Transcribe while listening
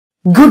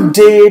Good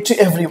day to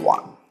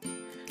everyone.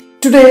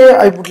 Today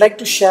I would like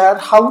to share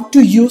how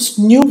to use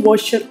new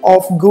version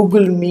of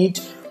Google Meet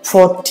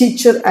for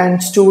teacher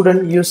and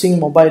student using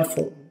mobile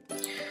phone.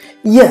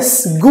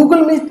 Yes,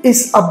 Google Meet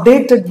is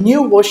updated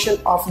new version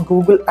of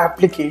Google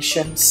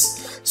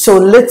applications. So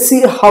let's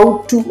see how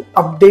to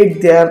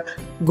update their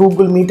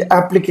Google Meet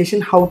application,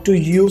 how to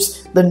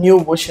use the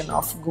new version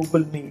of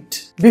Google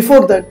Meet.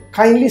 Before that,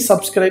 kindly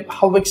subscribe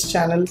HowXT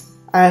channel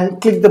and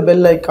click the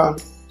bell icon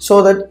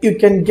so that you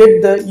can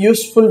get the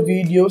useful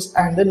videos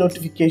and the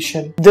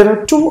notification. There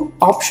are two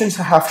options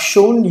I have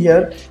shown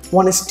here.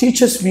 One is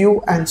teacher's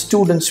view and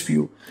student's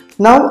view.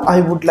 Now I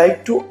would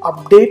like to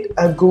update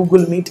a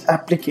Google Meet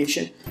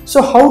application.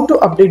 So how to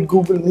update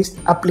Google Meet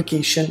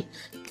application?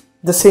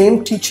 The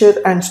same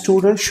teacher and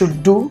student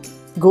should do.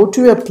 Go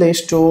to your Play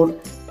Store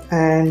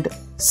and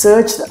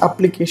search the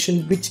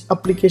application, which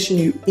application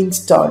you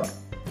installed.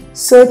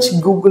 Search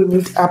Google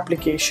Meet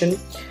application.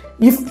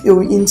 If you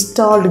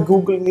installed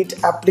Google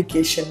Meet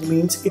application,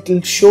 means it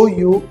will show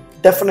you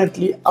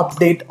definitely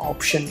update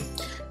option,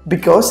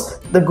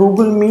 because the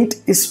Google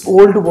Meet is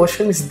old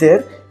version is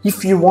there.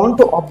 If you want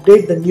to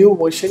update the new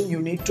version,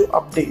 you need to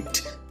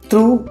update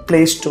through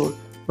Play Store.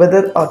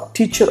 Whether a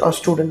teacher or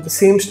student, the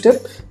same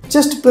step,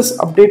 just press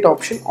update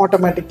option.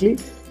 Automatically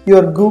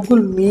your Google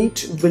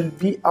Meet will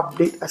be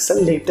updated as a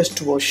latest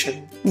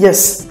version.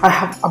 Yes, I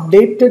have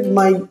updated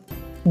my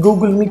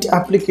Google Meet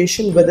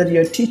application. Whether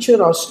you're a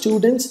teacher or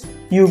students,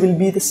 you will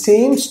be the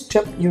same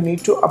step. You need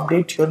to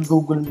update your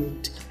Google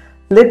Meet.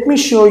 Let me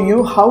show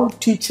you how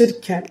teacher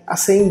can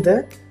assign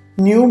the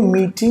new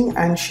meeting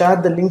and share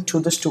the link to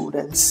the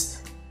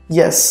students.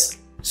 Yes,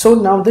 so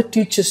now the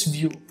teacher's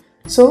view.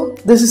 So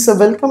this is a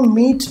welcome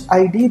meet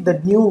ID, the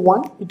new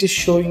one. It is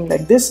showing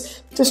like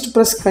this. Just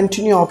press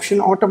continue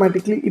option.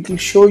 Automatically it will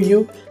show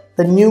you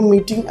the new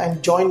meeting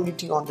and join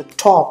meeting on the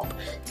top.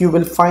 You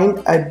will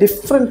find a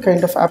different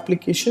kind of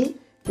application.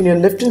 In your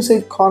left hand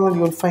side corner,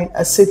 you will find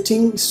a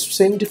settings,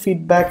 send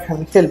feedback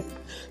and help.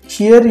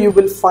 Here you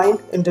will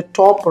find in the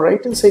top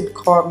right hand side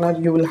corner,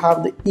 you will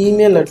have the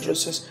email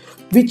addresses.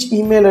 Which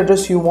email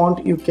address you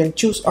want, you can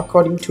choose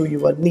according to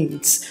your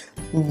needs.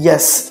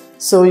 Yes,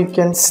 so you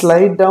can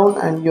slide down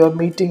and your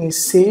meeting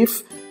is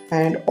safe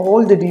and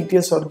all the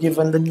details are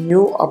given, the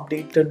new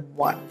updated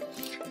one.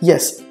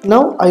 Yes,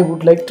 now I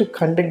would like to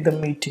conduct the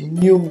meeting,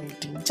 new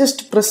meeting.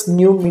 Just press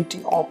new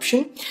meeting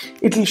option.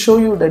 It will show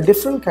you the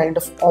different kind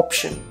of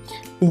option.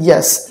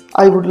 Yes,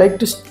 I would like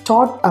to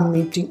start a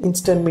meeting,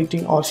 instant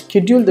meeting, or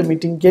schedule the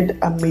meeting, get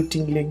a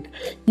meeting link.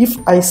 If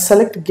I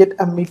select get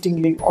a meeting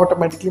link,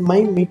 automatically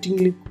my meeting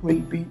link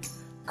will be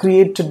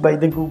created by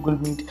the Google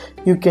Meet.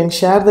 You can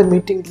share the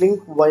meeting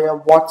link via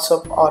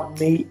WhatsApp or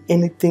mail,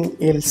 anything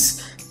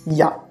else.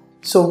 Yeah.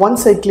 So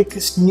once I click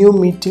this new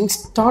meeting,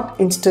 start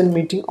instant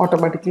meeting,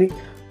 automatically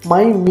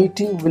my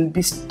meeting will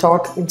be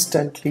start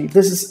instantly.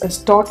 This is a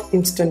start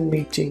instant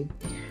meeting.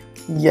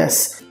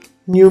 Yes,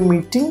 new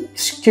meeting,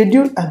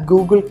 schedule a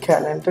Google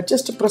Calendar.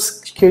 Just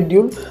press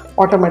schedule.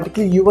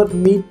 Automatically your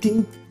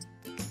meeting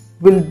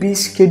will be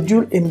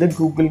scheduled in the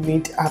Google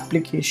Meet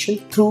application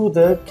through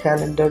the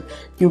calendar.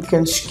 You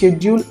can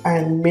schedule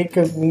and make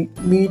a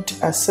meet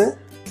as a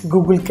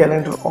Google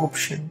Calendar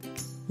option.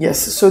 Yes,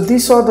 so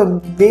these are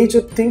the major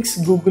things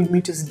Google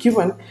Meet is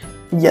given.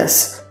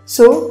 Yes,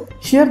 so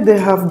here they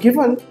have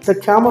given the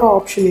camera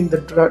option in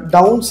the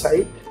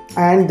downside,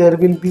 and there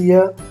will be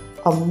a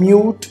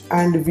mute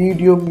and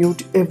video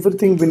mute.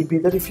 Everything will be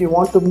there. If you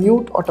want to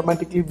mute,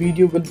 automatically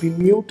video will be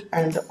mute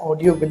and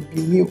audio will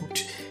be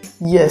mute.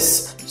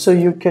 Yes, so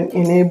you can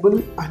enable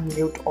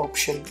unmute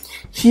option.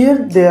 Here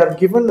they are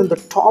given in the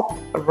top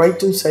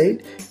right hand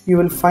side. You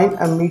will find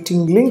a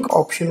meeting link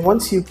option.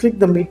 Once you click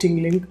the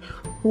meeting link,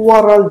 who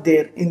are all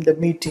there in the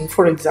meeting?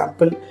 For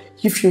example,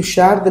 if you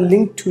share the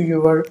link to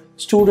your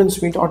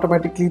students meet,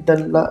 automatically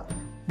the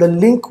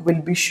link will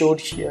be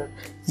showed here.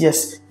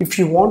 Yes, if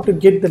you want to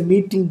get the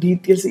meeting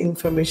details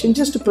information,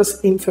 just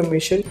press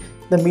information.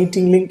 The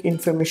meeting link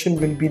information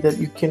will be there.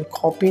 You can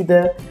copy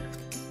the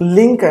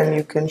link and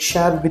you can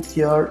share with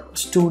your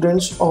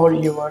students or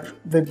your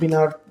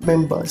webinar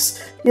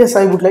members. Yes,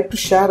 I would like to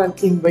share and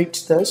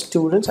invite the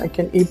students. I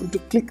can able to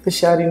click the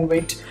share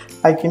invite.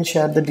 I can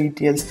share the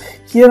details.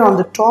 Here on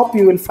the top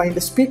you will find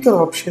a speaker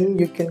option.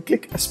 You can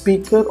click a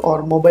speaker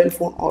or mobile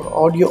phone or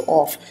audio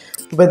off.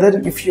 Whether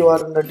if you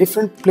are in a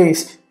different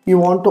place, you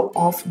want to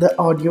off the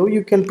audio,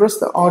 you can press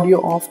the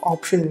audio off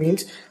option.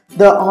 Means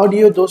the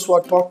audio, those who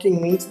are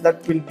talking, means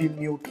that will be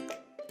mute.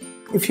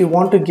 If you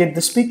want to get the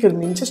speaker,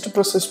 means just to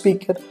press a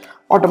speaker,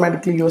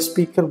 automatically your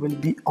speaker will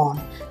be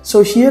on.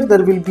 So here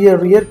there will be a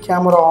rear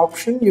camera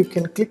option. You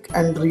can click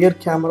and rear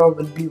camera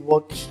will be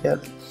work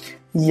here.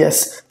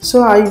 Yes, so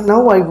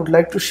now I would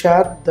like to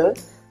share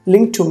the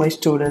link to my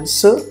students.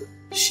 So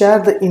share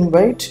the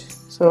invite.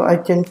 So I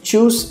can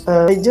choose,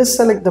 I just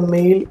select the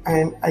mail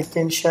and I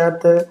can share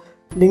the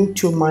link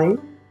to my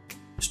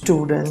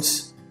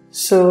students.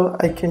 So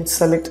I can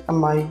select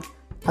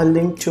a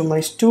link to my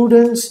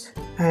students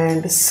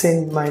and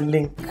send my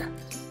link.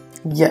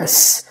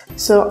 Yes,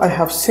 so I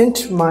have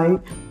sent my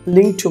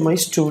link to my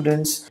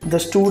students. The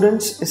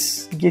students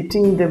is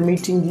getting the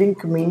meeting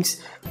link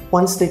means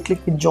once they click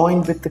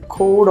join with the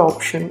code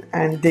option,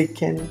 and they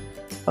can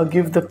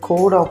give the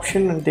code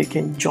option and they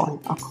can join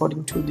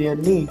according to their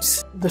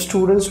needs. The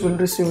students will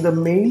receive the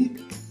mail.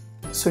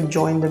 So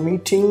join the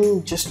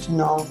meeting just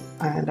now,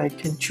 and I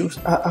can choose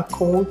an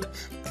account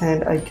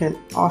and I can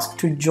ask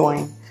to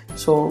join.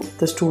 So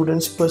the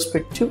student's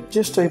perspective,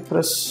 just I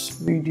press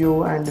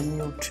video and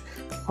mute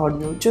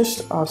audio,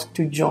 just ask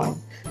to join.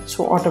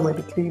 So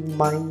automatically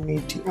my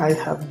meeting, I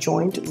have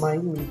joined my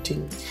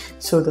meeting.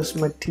 So that's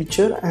my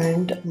teacher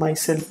and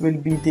myself will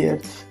be there.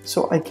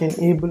 So I can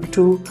able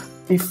to,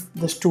 if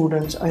the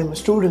students, I am a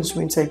student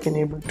means I can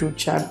able to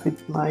chat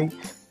with my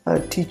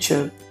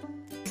teacher.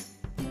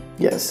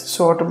 Yes,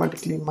 so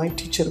automatically my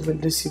teacher will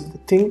receive the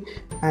thing,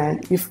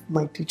 and if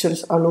my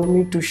teachers allow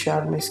me to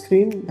share my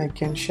screen, I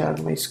can share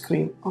my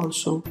screen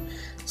also.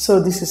 So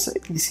this is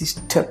an easy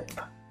step.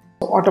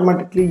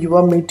 Automatically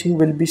your meeting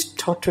will be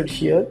started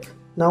here.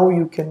 Now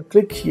you can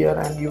click here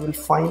and you will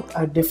find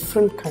a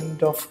different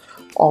kind of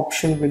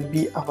option will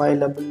be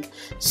available,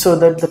 so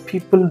that the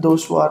people,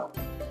 those who are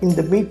in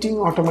the meeting,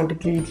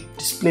 automatically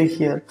display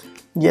here.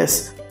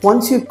 Yes,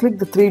 once you click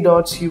the three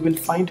dots, you will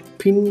find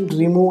pin,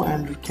 remove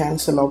and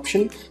cancel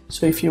option.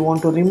 So if you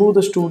want to remove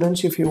the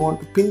students, if you want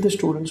to pin the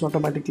students,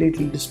 automatically it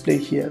will display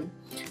here.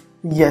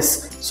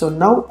 Yes, so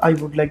now I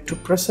would like to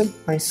present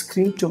my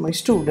screen to my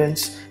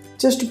students.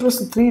 Just to press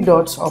the three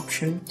dots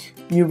option,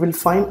 you will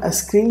find a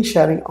screen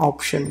sharing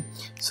option.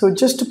 So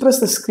just to press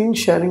the screen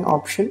sharing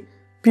option,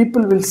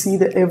 people will see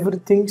the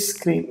everything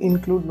screen,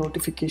 include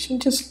notification.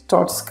 Just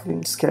start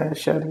screen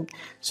sharing,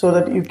 so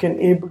that you can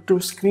able to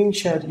screen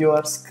share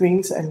your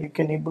screens and you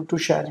can able to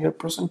share your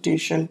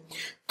presentation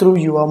through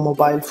your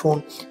mobile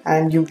phone.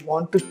 And you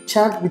want to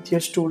chat with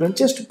your student,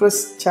 just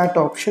press chat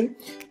option.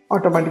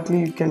 Automatically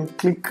you can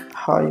click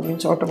hi,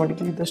 means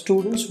automatically the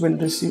students will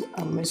receive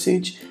a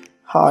message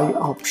hi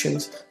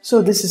options.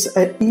 So this is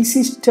an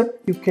easy step.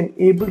 You can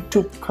able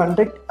to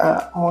conduct an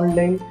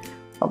online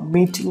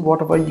meeting,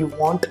 whatever you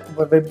want,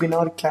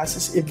 webinar,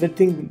 classes,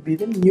 everything will be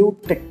the new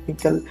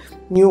technical,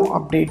 new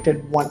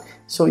updated one.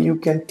 So you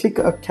can click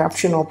a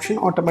caption option.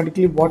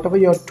 Automatically whatever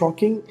you're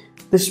talking,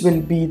 this will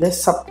be the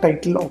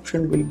subtitle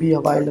option will be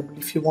available.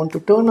 If you want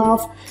to turn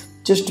off,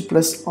 just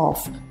press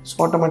off,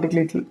 so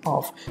automatically it will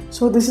off.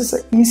 So this is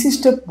an easy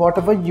step.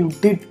 Whatever you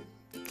did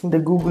in the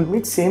Google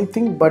Meet, same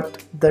thing,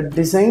 but the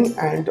design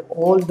and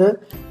all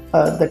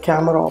the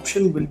camera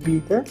option will be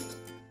the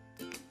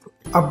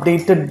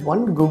updated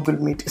one Google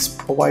Meet is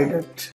provided.